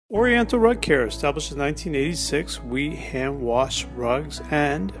Oriental Rug Care, established in 1986, we hand wash rugs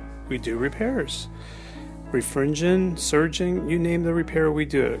and we do repairs. Refringing, serging, you name the repair, we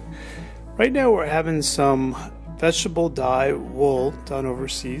do it. Right now we're having some vegetable dye wool done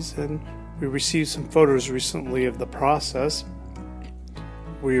overseas, and we received some photos recently of the process.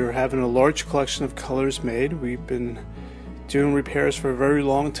 We are having a large collection of colors made. We've been doing repairs for a very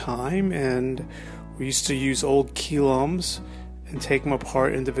long time, and we used to use old key lums and take them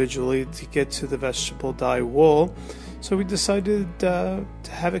apart individually to get to the vegetable dye wool. So we decided to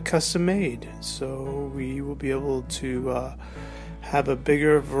have it custom made, so we will be able to have a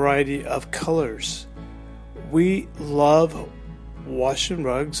bigger variety of colors. We love washing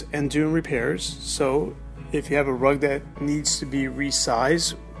rugs and doing repairs, so if you have a rug that needs to be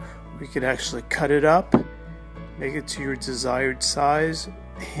resized, we could actually cut it up, make it to your desired size,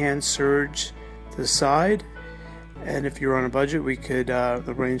 hand serge the side. And if you're on a budget, we could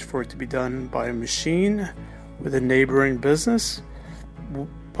arrange for it to be done by a machine with a neighboring business.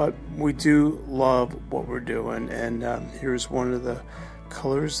 But we do love what we're doing, and here's one of the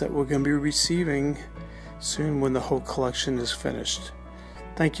colors that we're going to be receiving soon when the whole collection is finished.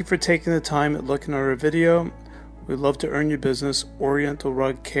 Thank you for taking the time at looking at our video. We'd love to earn your business. Oriental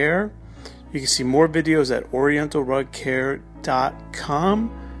Rug Care. You can see more videos at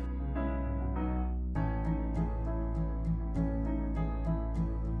orientalrugcare.com.